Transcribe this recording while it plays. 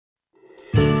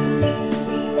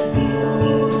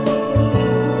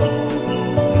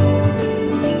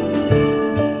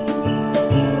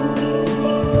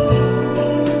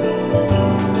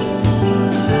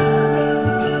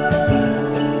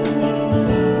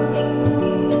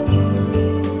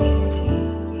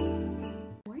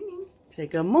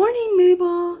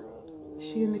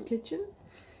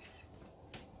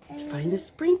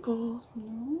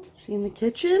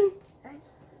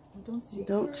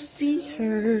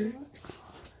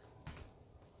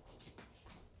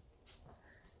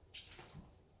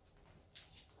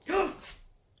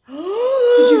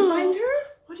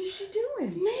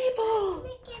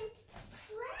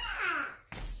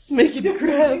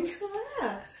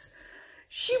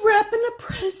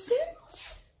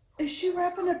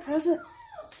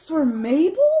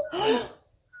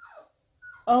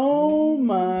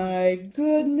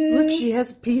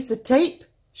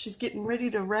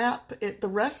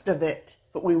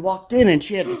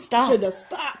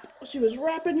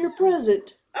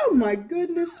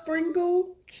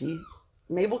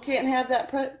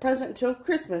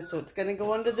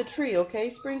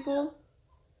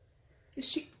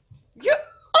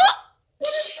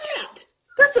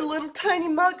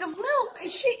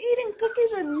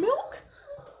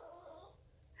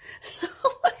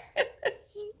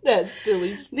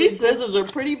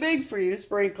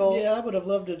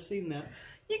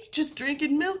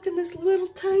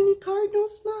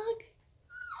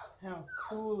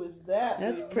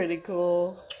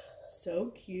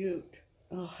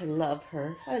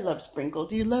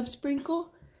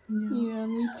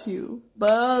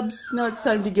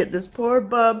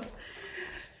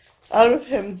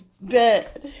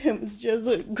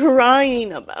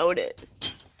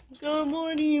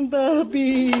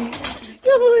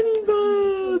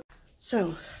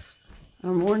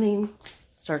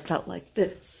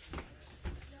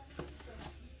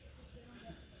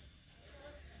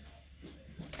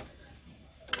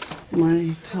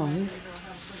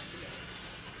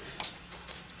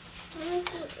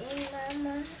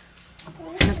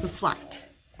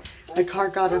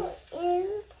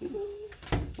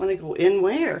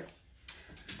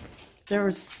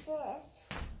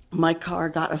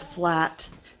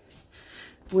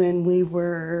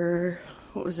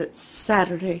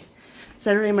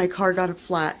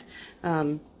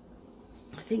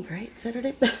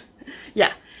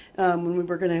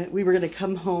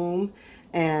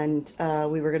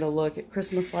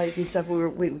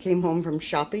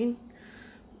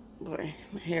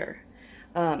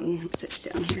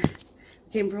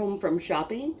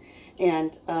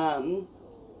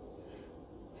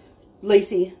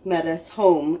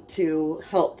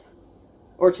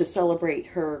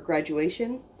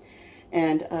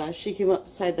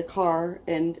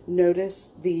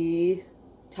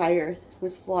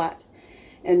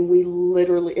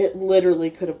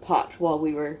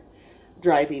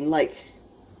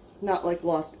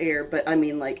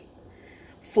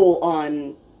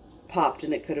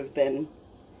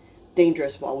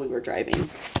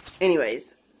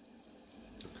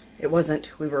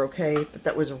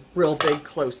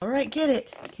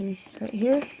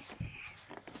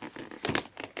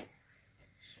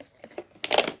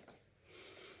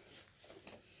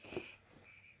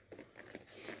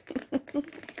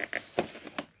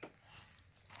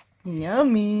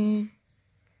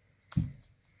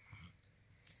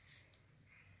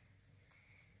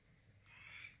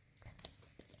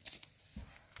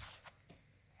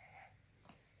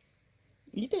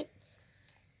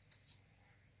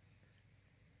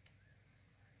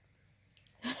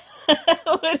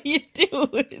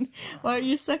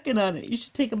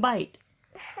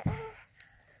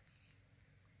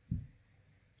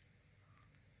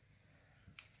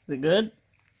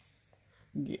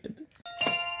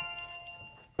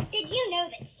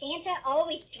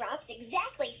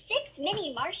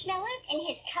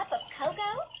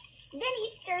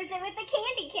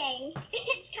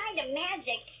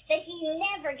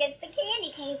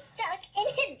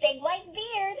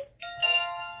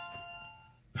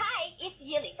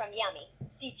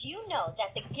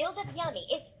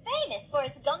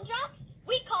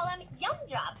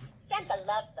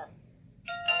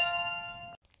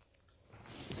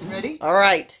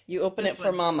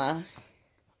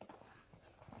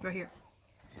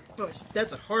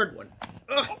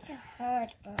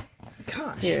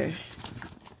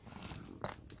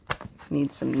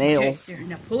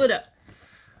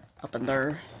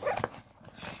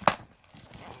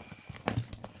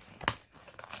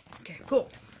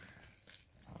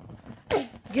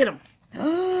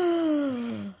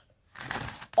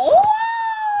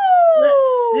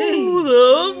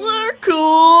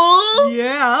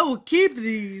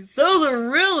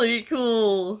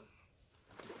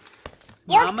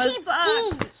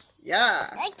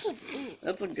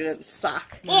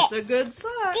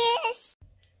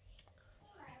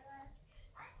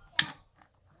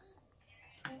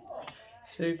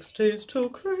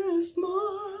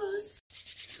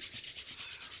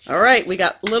All right, we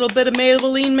got a little bit of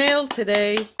Mabeleen mail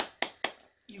today.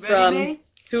 You ready, May?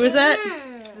 Who is that?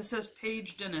 This says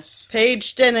Paige Dennis.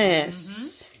 Paige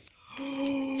Dennis.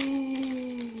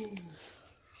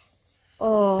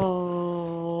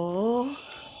 Oh.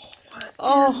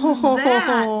 What is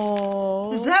that?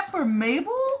 Is that for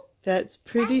Mabel? That's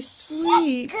pretty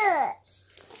sweet. Stickers.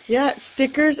 Yeah,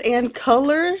 stickers and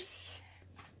colors.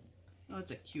 Oh,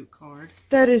 it's a cute card.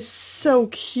 That is so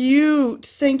cute.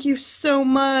 Thank you so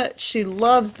much. She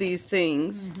loves these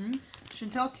things.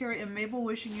 Chentel, Carrie, and Mabel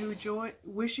wishing you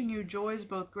joys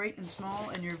both great and small,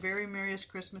 and your very merriest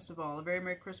Christmas of all. A very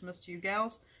Merry Christmas to you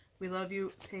gals. We love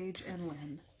you, Paige and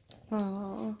Lynn.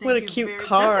 Oh, Thank what a you cute very-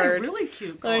 card. That's a really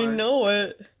cute card. I know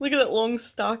it. Look at that long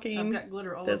stocking. I've got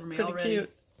glitter all That's over me pretty already.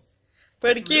 cute.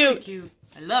 Pretty It's really cute. cute.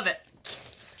 I love it.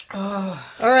 Oh,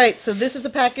 Alright, so this is a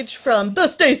package from the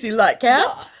Stacy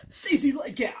Lightcap. Stacy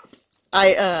Lightcap.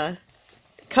 I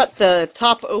cut the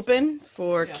top open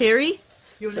for Carrie.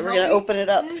 You So wanna we're help going to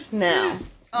me? open it up now.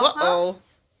 Uh-oh.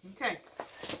 Okay.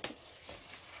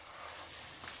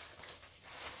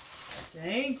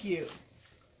 Thank you.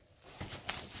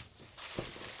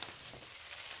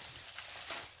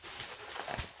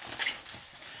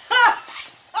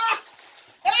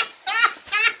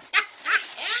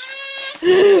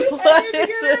 What Get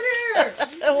is out it? of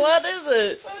here. What is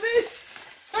it?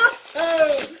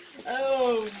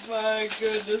 Oh my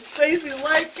goodness. Stacy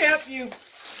Lightcap, you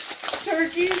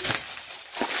turkey.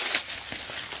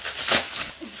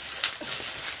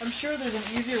 I'm sure there's an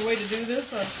easier way to do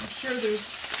this. I'm sure there's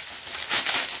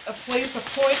a point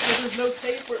where there's no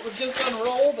tape where it would just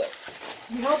unroll, but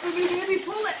you helping me, baby?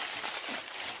 Pull it.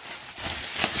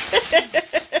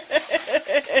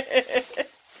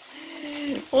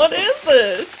 What is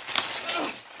this?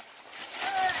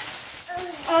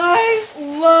 I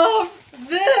love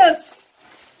this.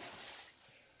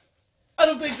 I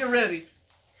don't think you're ready.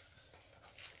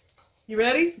 You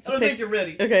ready? I don't think you're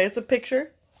ready. Okay, it's a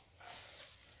picture.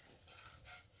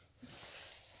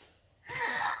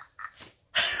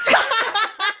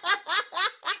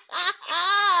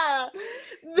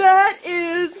 That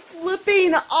is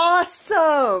flipping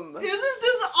awesome! Isn't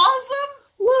this awesome?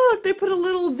 Look, they put a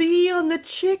little V on the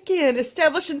chicken,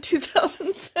 established in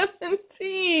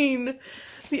 2017.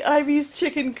 The Ivy's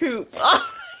chicken coop. Oh my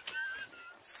God.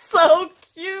 So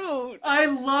cute. I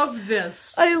love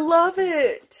this. I love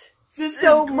it. This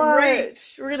so is great.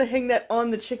 much. We're gonna hang that on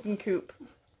the chicken coop.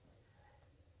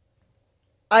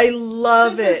 I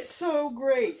love it. This is so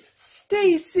great.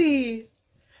 Stacy.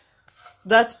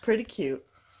 That's pretty cute.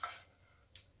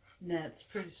 That's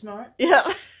pretty smart.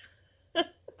 Yeah.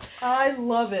 I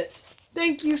love it.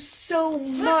 Thank you so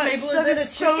much. Mabel, is That it is a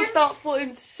so chicken? thoughtful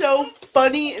and so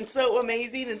funny and so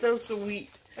amazing and so sweet.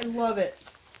 I love it.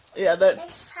 Yeah,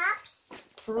 that's Pops.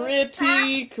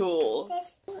 pretty cool.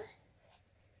 This.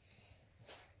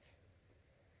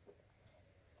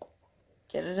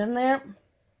 Get it in there.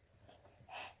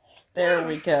 There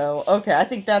we go. Okay, I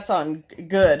think that's on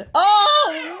good.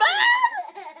 Oh,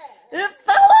 man! It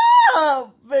fell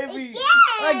off, baby.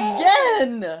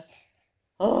 Again.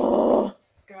 Oh.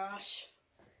 Gosh.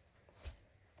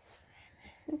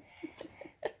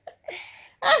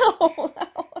 Ow.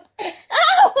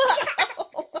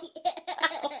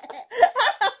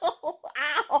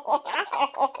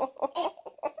 Ow.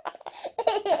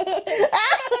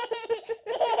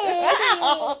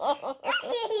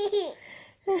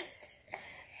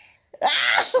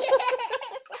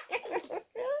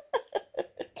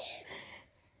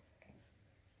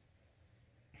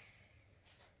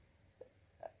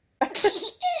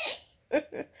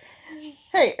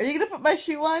 Hey, are you gonna put my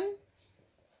shoe on?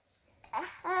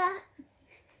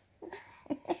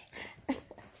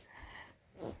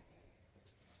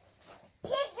 Oh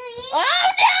no!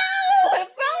 It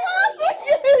fell off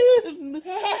again!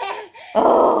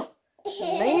 Oh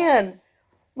man,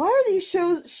 why are these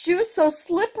shoes so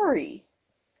slippery?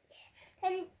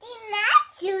 And they're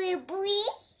not slippery.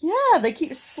 Yeah, they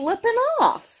keep slipping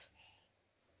off.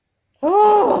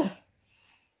 Oh.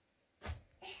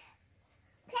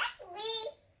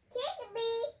 Kick me.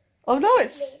 Oh no,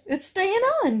 it's staying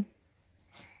on.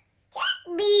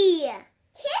 Kick me.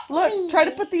 Kick Look, me. try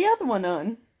to put the other one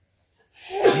on.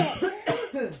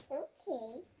 Okay.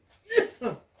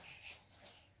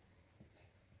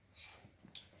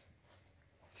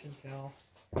 Chentel.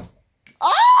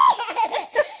 Oh!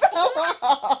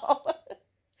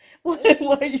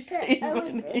 Why are you saying my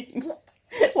name?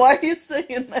 Why are you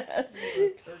saying that?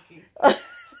 Turkey.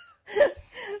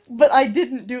 But I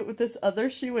didn't do it with this other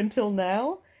shoe until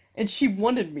now, and she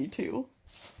wanted me to.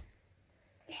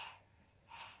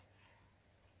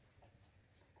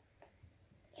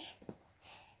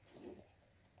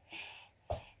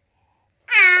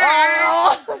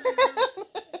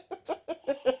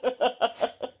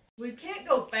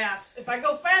 I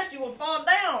go fast, you will fall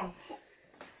down.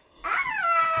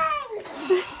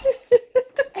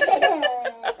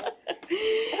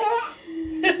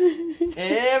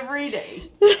 Every day.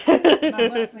 My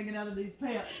butt's hanging out of these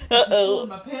pants. Uh-oh.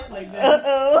 My pant leg down.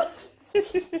 Uh-oh.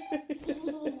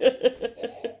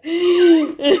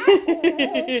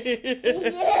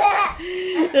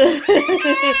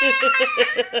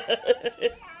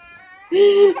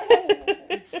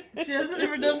 She hasn't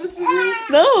ever done this with you?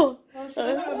 No. Oh, she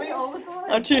does it with me all the time.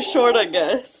 I'm too short, I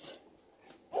guess.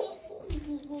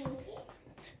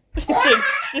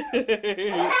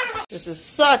 This is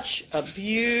such a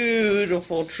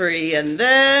beautiful tree, and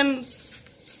then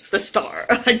the star.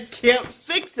 I can't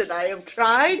fix it. I have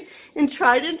tried and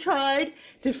tried and tried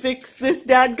to fix this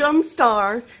dadgum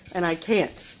star, and I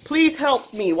can't. Please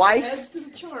help me, wife. Adds to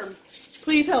the charm.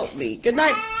 Please help me. Good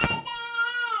night.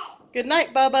 Good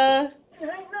night, Bubba.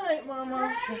 Night, night,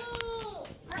 Mama.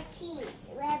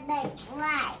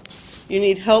 You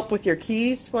need help with your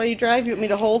keys while you drive? You want me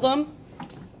to hold them?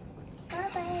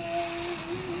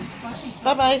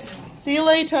 Bye-bye. See you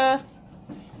later.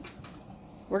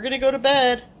 We're going to go to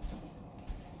bed.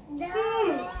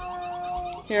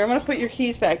 Here, I'm going to put your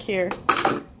keys back here.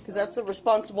 Because that's a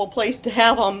responsible place to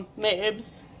have them,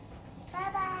 Mabes.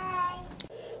 Bye-bye.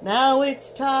 Now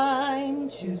it's time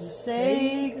to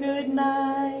say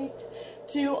goodnight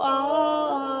to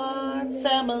our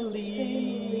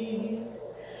family.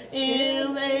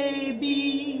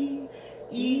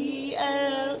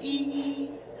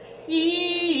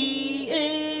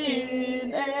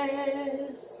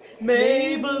 MABELEENS.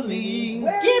 Mabeleens.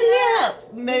 Giddy up!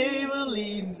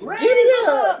 Mabeleens. Giddy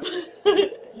up!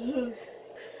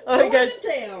 Alright guys,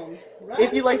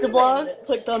 if you like the vlog,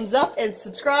 click thumbs up and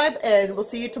subscribe, and we'll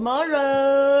see you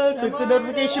tomorrow. Click the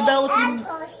notification bell if you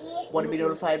want to be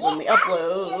notified when we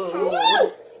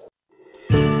upload.